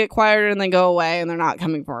then they get quieter, and they go away, and they're not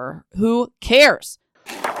coming for her. Who cares?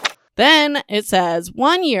 Then it says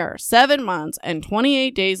 1 year, 7 months, and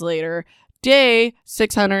 28 days later, day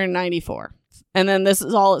 694. And then this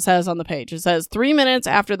is all it says on the page. It says 3 minutes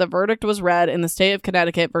after the verdict was read in the state of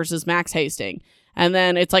Connecticut versus Max Hastings. And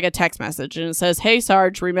then it's like a text message and it says, hey,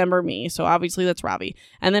 Sarge, remember me. So obviously that's Ravi.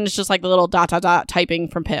 And then it's just like the little ... typing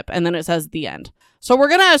from Pip. And then it says the end. So we're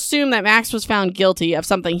going to assume that Max was found guilty of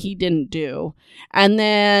something he didn't do. And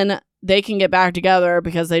then they can get back together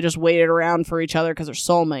because they just waited around for each other because they're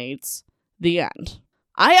soulmates. The end.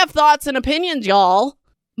 I have thoughts and opinions, y'all.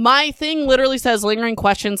 My thing literally says lingering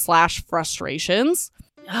questions / frustrations.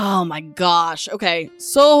 Oh my gosh. Okay,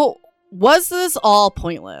 so was this all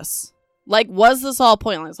pointless? Like, was this all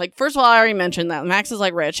pointless? Like, first of all, I already mentioned that Max is,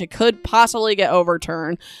 like, rich. It could possibly get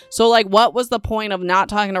overturned. So, like, what was the point of not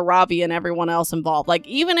talking to Ravi and everyone else involved? Like,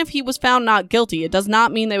 even if he was found not guilty, it does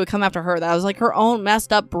not mean they would come after her. That was, like, her own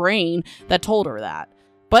messed up brain that told her that.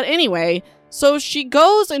 But anyway, so she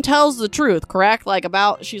goes and tells the truth, correct? Like,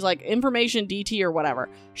 about, she's like, information DT or whatever.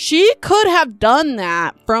 She could have done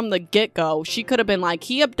that from the get-go. She could have been like,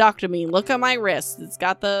 he abducted me. Look at my wrist. It's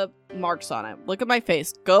got the marks on it. Look at my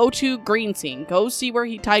face. Go to Green Scene. Go see where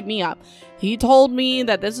he tied me up. He told me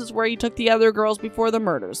that this is where he took the other girls before the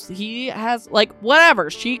murders. He has, like, whatever.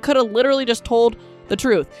 She could have literally just told the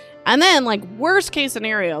truth. And then, like, worst case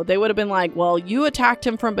scenario, they would have been like, well, you attacked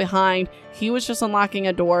him from behind. He was just unlocking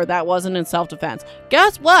a door. That wasn't in self-defense.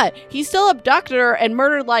 Guess what? He still abducted her and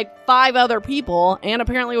murdered, like, 5 other people, and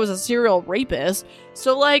apparently was a serial rapist.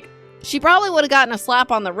 So, like, she probably would have gotten a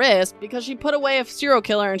slap on the wrist because she put away a serial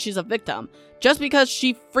killer and she's a victim. Just because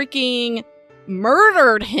she freaking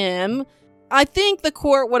murdered him, I think the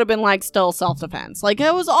court would have been like, still self-defense. Like,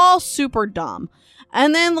 it was all super dumb.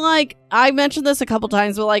 And then, like, I mentioned this a couple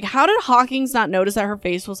times, but, like, how did Hawkins not notice that her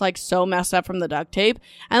face was, like, so messed up from the duct tape?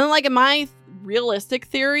 And then, like, my realistic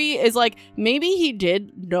theory is, like, maybe he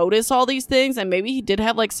did notice all these things, and maybe he did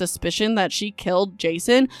have, like, suspicion that she killed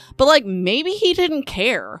Jason, but, like, maybe he didn't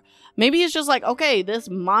care. Maybe he's just like, okay, this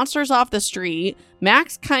monster's off the street,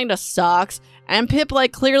 Max kind of sucks, and Pip,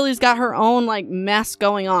 like, clearly has got her own, like, mess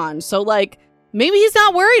going on. So, like, maybe he's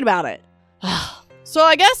not worried about it. So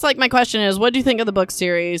I guess, like, my question is, what do you think of the book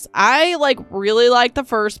series? I, like, really liked the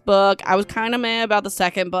first book. I was kind of mad about the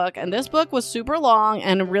second book. And this book was super long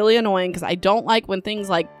and really annoying because I don't like when things,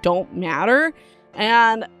 like, don't matter.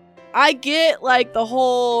 And I get, like, the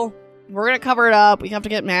whole, we're going to cover it up. We have to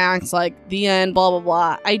get Max, like, the end, blah, blah,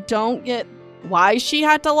 blah. I don't get why she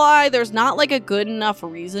had to lie. There's not, like, a good enough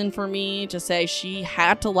reason for me to say she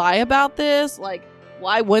had to lie about this. Like,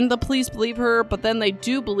 why wouldn't the police believe her? But then they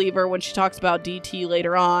do believe her when she talks about DT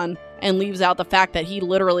later on and leaves out the fact that he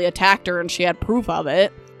literally attacked her and she had proof of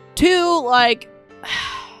it. 2, like,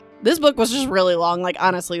 This book was just really long. Like,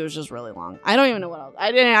 honestly, it was just really long. I don't even know what else.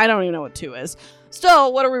 I don't even know what 2 is. So,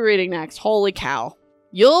 what are we reading next? Holy cow.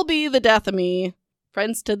 You'll Be the Death of Me,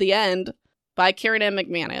 Friends to the End by Karen M.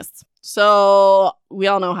 McManus. So, we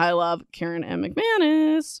all know how I love Karen M.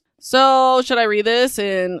 McManus. So, should I read this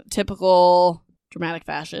in typical dramatic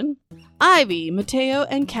fashion? Ivy, Mateo,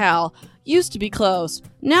 and Cal used to be close.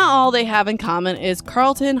 Now all they have in common is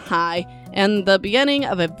Carlton High and the beginning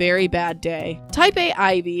of a very bad day. Type A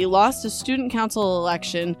Ivy lost a student council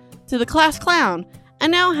election to the class clown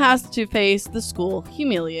and now has to face the school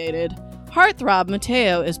humiliated. Heartthrob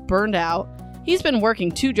Mateo is burned out. He's been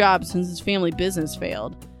working 2 jobs since his family business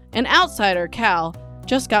failed. An outsider, Cal,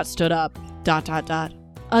 just got stood up. ...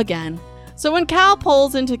 Again. So when Cal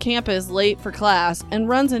pulls into campus late for class and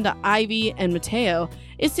runs into Ivy and Mateo,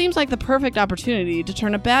 it seems like the perfect opportunity to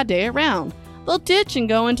turn a bad day around. They'll ditch and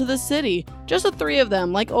go into the city, just the 3 of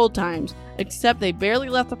them like old times, except they barely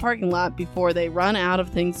left the parking lot before they run out of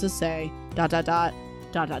things to say. ...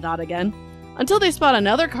 again. Until they spot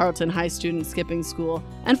another Carlton High student skipping school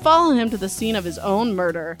and follow him to the scene of his own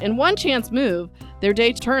murder. In one chance move, their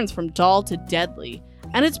day turns from dull to deadly,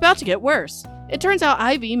 and it's about to get worse. It turns out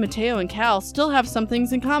Ivy, Mateo, and Cal still have some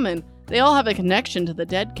things in common. They all have a connection to the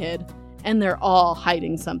dead kid, and they're all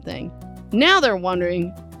hiding something. Now they're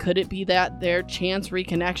wondering, could it be that their chance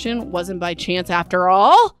reconnection wasn't by chance after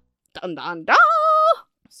all? Dun dun dun!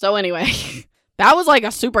 So anyway, that was like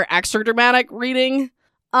a super extra dramatic reading.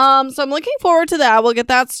 So I'm looking forward to that. We'll get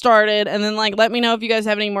that started. And then let me know if you guys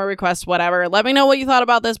have any more requests, whatever. Let me know what you thought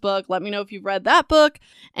about this book. Let me know if you've read that book.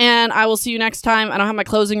 And I will see you next time. I don't have my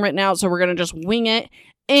closing written out, so we're going to just wing it.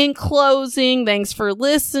 In closing, thanks for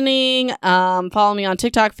listening. Follow me on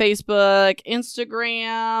TikTok, Facebook,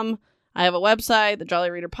 Instagram. I have a website, the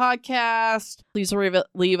Jolly Reader Podcast. Please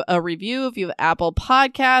leave a review if you have Apple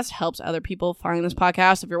Podcasts. Helps other people find this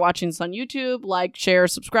podcast. If you're watching this on YouTube, like, share,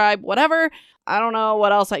 subscribe, whatever. I don't know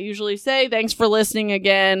what else I usually say. Thanks for listening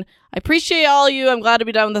again. I appreciate all of you. I'm glad to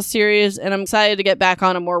be done with the series, and I'm excited to get back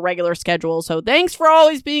on a more regular schedule. So thanks for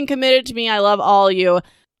always being committed to me. I love all of you.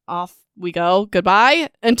 Off we go. Goodbye.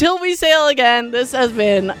 Until we sail again, this has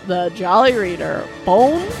been the Jolly Reader.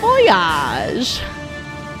 Bon voyage.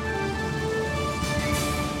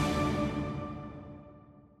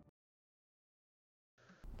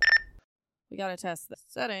 We gotta test this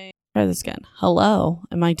setting. Try this again. Hello.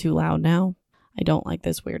 Am I too loud now? I don't like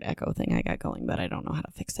this weird echo thing I got going, but I don't know how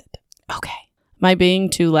to fix it. Okay. Am I being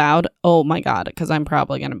too loud? Oh my god, because I'm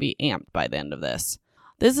probably going to be amped by the end of this.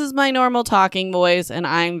 This is my normal talking voice, and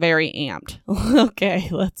I'm very amped. Okay,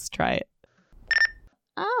 let's try it.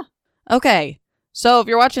 Okay. So if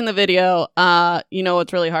you're watching the video, you know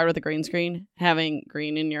what's really hard with a green screen? Having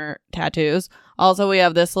green in your tattoos. Also, we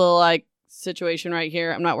have this little situation right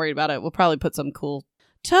here. I'm not worried about it. We'll probably put some cool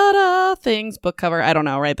ta-da things, book cover. I don't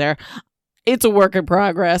know, right there. It's a work in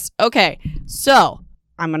progress. Okay, so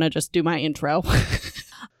I'm going to just do my intro.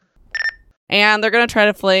 And they're going to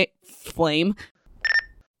try to flame.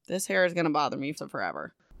 This hair is going to bother me for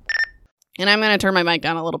forever. And I'm going to turn my mic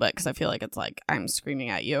down a little bit because I feel like it's like I'm screaming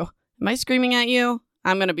at you. Am I screaming at you?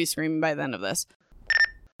 I'm going to be screaming by the end of this.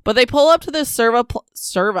 But they pull up to this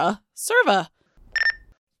Serva.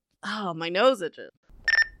 Oh, my nose itches.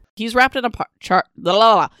 He's wrapped in a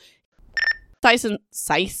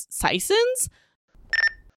Sysons?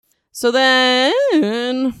 So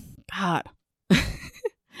then, God,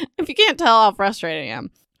 if you can't tell how frustrated I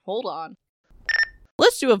am, hold on.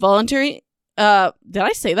 Let's do a voluntary, did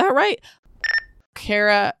I say that right?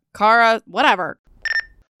 Kara, whatever.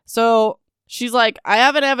 So she's like, I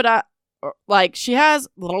have an evidence, she has,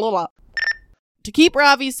 to keep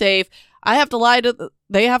Ravi safe, I have to lie to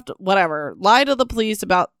lie to the police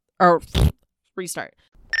about, or restart.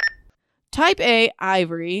 Type A,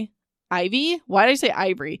 Ivy? Why did I say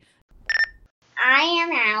Ivory? I am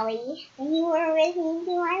Allie, and you are listening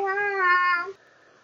to my mom.